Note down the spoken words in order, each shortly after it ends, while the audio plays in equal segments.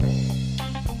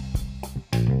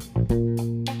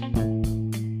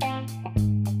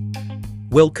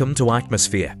Welcome to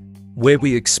Atmosphere, where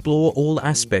we explore all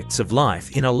aspects of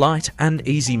life in a light and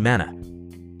easy manner.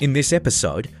 In this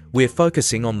episode, we're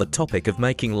focusing on the topic of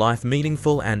making life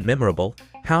meaningful and memorable,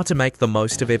 how to make the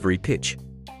most of every pitch.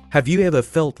 Have you ever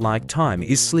felt like time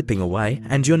is slipping away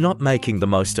and you're not making the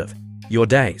most of your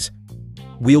days?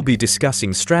 We'll be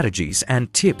discussing strategies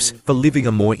and tips for living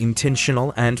a more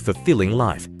intentional and fulfilling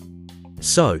life.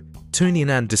 So, tune in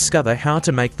and discover how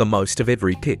to make the most of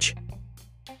every pitch.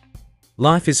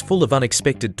 Life is full of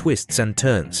unexpected twists and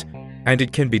turns, and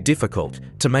it can be difficult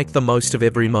to make the most of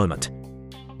every moment.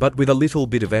 But with a little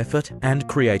bit of effort and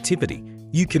creativity,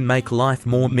 you can make life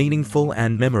more meaningful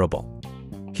and memorable.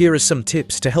 Here are some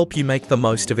tips to help you make the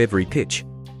most of every pitch.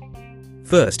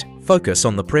 First, focus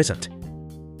on the present.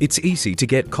 It's easy to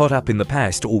get caught up in the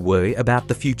past or worry about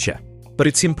the future, but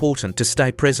it's important to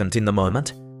stay present in the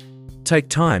moment. Take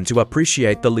time to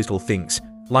appreciate the little things,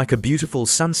 like a beautiful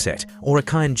sunset or a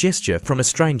kind gesture from a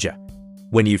stranger.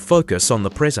 When you focus on the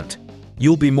present,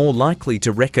 you'll be more likely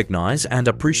to recognize and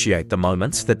appreciate the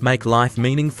moments that make life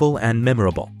meaningful and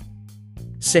memorable.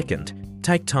 Second,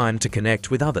 take time to connect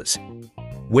with others.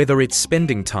 Whether it's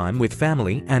spending time with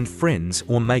family and friends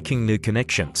or making new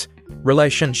connections,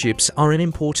 relationships are an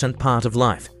important part of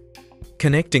life.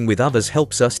 Connecting with others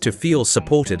helps us to feel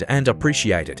supported and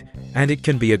appreciated, and it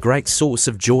can be a great source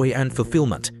of joy and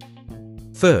fulfillment.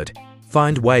 Third,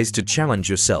 find ways to challenge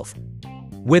yourself.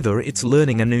 Whether it's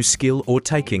learning a new skill or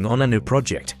taking on a new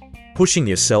project, pushing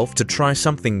yourself to try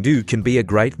something new can be a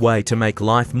great way to make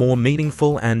life more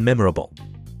meaningful and memorable.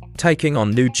 Taking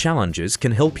on new challenges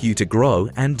can help you to grow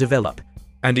and develop,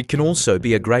 and it can also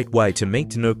be a great way to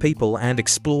meet new people and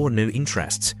explore new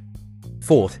interests.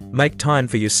 Fourth, make time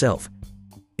for yourself.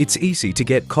 It's easy to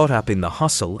get caught up in the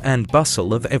hustle and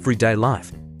bustle of everyday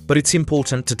life, but it's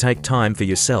important to take time for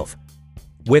yourself.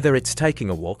 Whether it's taking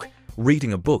a walk,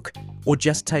 reading a book, or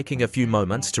just taking a few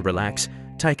moments to relax,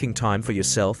 taking time for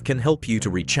yourself can help you to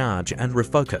recharge and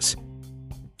refocus.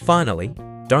 Finally,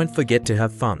 don't forget to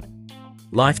have fun.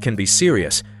 Life can be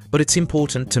serious, but it's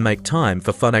important to make time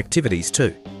for fun activities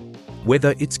too.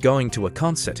 Whether it's going to a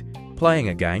concert, playing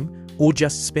a game, or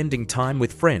just spending time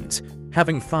with friends,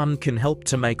 having fun can help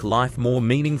to make life more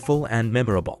meaningful and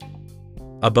memorable.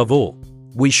 Above all,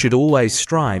 we should always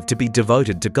strive to be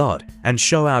devoted to God and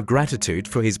show our gratitude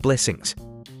for His blessings.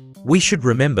 We should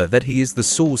remember that He is the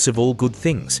source of all good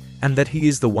things and that He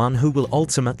is the one who will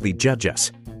ultimately judge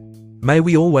us. May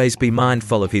we always be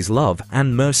mindful of His love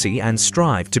and mercy and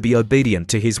strive to be obedient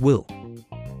to His will.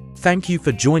 Thank you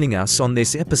for joining us on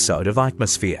this episode of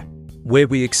Atmosphere, where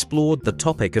we explored the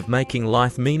topic of making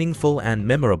life meaningful and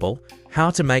memorable, how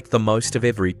to make the most of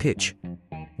every pitch.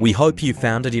 We hope you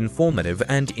found it informative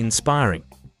and inspiring.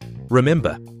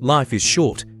 Remember, life is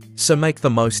short, so make the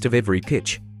most of every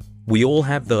pitch. We all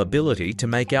have the ability to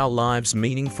make our lives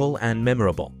meaningful and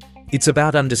memorable. It's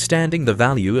about understanding the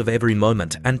value of every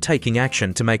moment and taking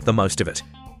action to make the most of it.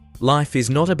 Life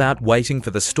is not about waiting for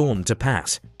the storm to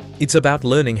pass. It's about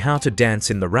learning how to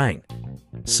dance in the rain.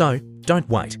 So, don't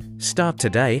wait. Start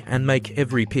today and make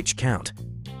every pitch count.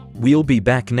 We'll be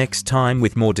back next time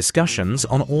with more discussions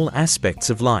on all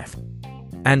aspects of life.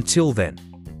 Until then,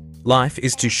 life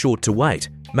is too short to wait.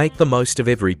 Make the most of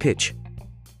every pitch.